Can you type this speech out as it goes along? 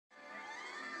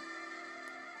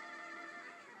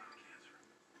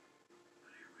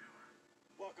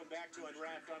Welcome back to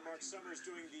Unwrapped. I'm Mark Summers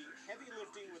doing the heavy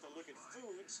lifting with a look at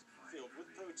foods filled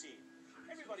with protein.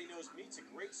 Everybody knows meat's a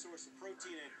great source of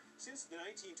protein, and since the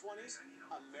 1920s,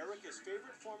 America's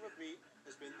favorite form of meat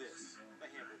has been this,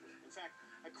 the hamburger. In fact,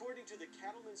 according to the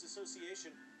Cattlemen's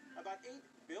Association, about 8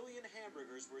 billion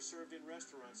hamburgers were served in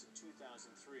restaurants in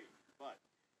 2003. But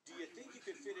do you think you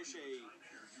could finish a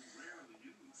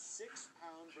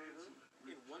 6-pound burger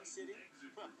in one sitting?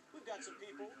 Well, we've got some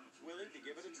people willing to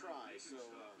give it a try, so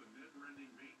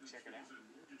check it out.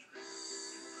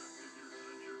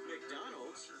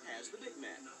 McDonald's has the Big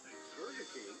Mac. Burger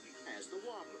King has the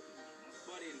Whopper.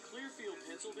 But in Clearfield,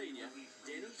 Pennsylvania,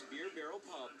 Denny's Beer Barrel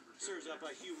Pub serves up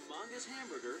a humongous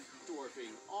hamburger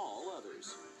dwarfing all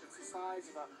others. It's the size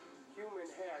of a human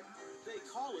head. They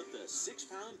call it the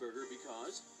 6-pound burger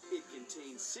because it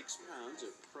contains 6 pounds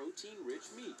of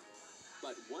protein-rich meat.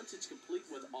 But once it's complete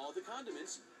with all the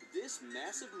condiments, this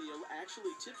massive meal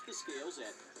actually tips the scales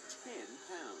at 10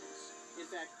 pounds. In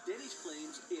fact, Denny's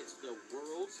claims it's the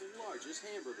world's largest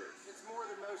hamburger. It's more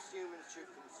than most humans should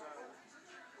consume.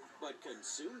 But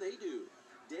consume they do.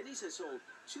 Denny's has sold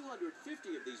 250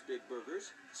 of these big burgers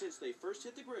since they first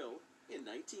hit the grill in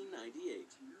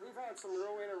 1998. We've had some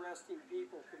real interesting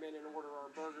people come in and order our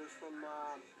burgers, from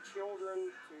children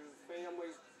to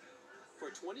families. For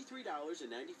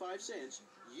 $23.95,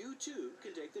 you too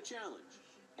can take the challenge.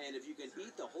 And if you can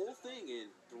eat the whole thing in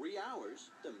 3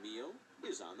 hours, the meal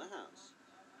is on the house.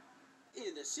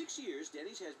 In the 6 years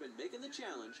Denny's has been making the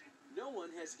challenge, no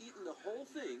one has eaten the whole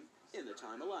thing in the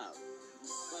time allowed.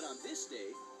 But on this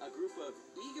day, a group of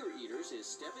eager eaters is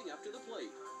stepping up to the plate.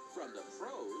 From the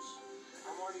pros...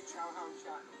 I'm Marty Chowhound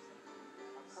Chapman.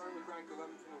 I'm currently ranked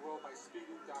 11th in the world by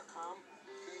Speeding.com.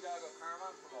 Dog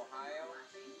Karma from Ohio.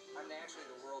 I'm actually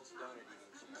the world's donut eating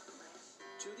chef.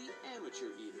 To the amateur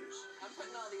eaters. I'm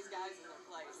putting all these guys in their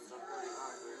place. I'm pretty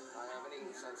hungry. I haven't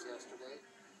eaten since yesterday.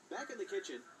 Back in the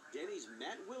kitchen, Denny's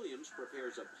Matt Williams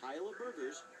prepares a pile of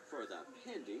burgers for the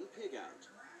pending pig out.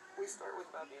 We start with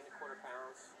about 1 1/4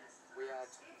 pounds. We add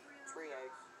 3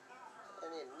 eggs. And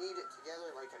you knead it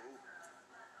together like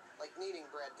kneading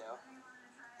bread dough.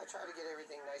 I try to get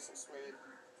everything nice and smooth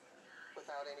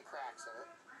without any cracks in it.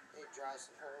 You dry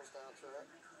some holes down through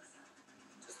it,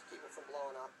 just to keep it from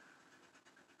blowing up.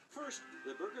 First,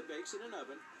 the burger bakes in an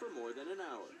oven for more than an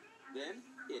hour. Then,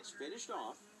 it's finished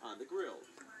off on the grill.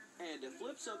 And to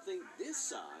flip something this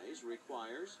size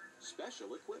requires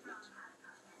special equipment.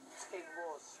 It's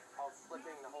capable of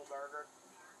flipping the whole burger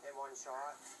in one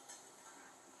shot.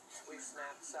 We've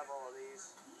snapped several of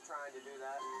these trying to do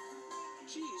that.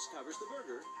 Cheese covers the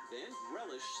burger, then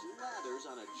relish slathers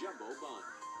on a jumbo bun.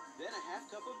 Then a half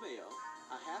cup of mayo,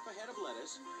 a half a head of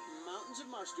lettuce, mountains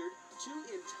of mustard, 2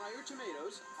 entire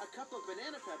tomatoes, a cup of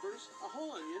banana peppers, a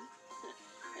whole onion,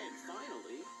 and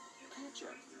finally,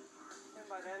 ketchup. And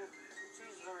by then, the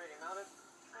cheese is already melted,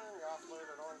 and you offload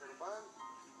it onto the bun.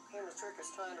 And the trick is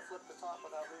trying to flip the top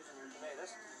without losing your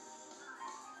tomatoes.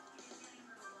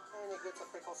 And it gets a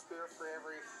pickle spear for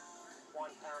every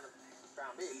 1 pound of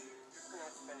ground beef. And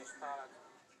that's the finished product.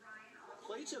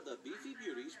 Plates of the beefy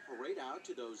beauties parade out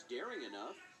to those daring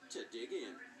enough to dig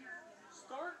in.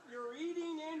 Start your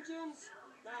eating engines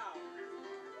now.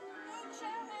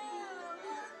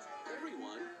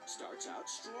 Everyone starts out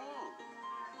strong,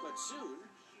 but soon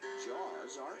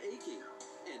jaws are aching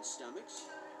and stomachs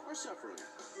are suffering.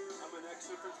 I'm an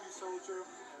ex-infantry soldier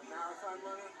and a marathon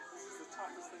runner. This is the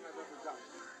toughest thing I've ever done.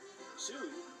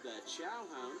 Soon, the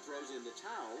Chowhound throws in the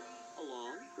towel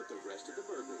along with the rest of the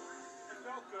burger. It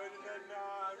felt good, and then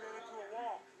I ran into a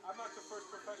wall. I'm not the first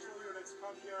professional here that's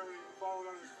come here and fallen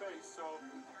on his face, so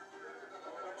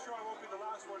I'm sure I won't be the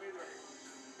last one either.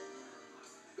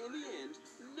 In the end,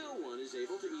 no one is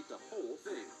able to eat the whole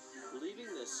thing, leaving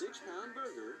the 6-pound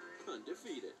burger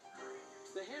undefeated.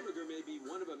 The hamburger may be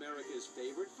one of America's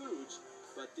favorite foods,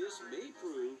 but this may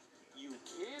prove you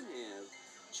can have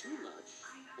too much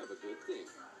of a good thing.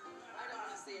 I don't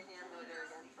want to see a hamburger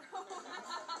again.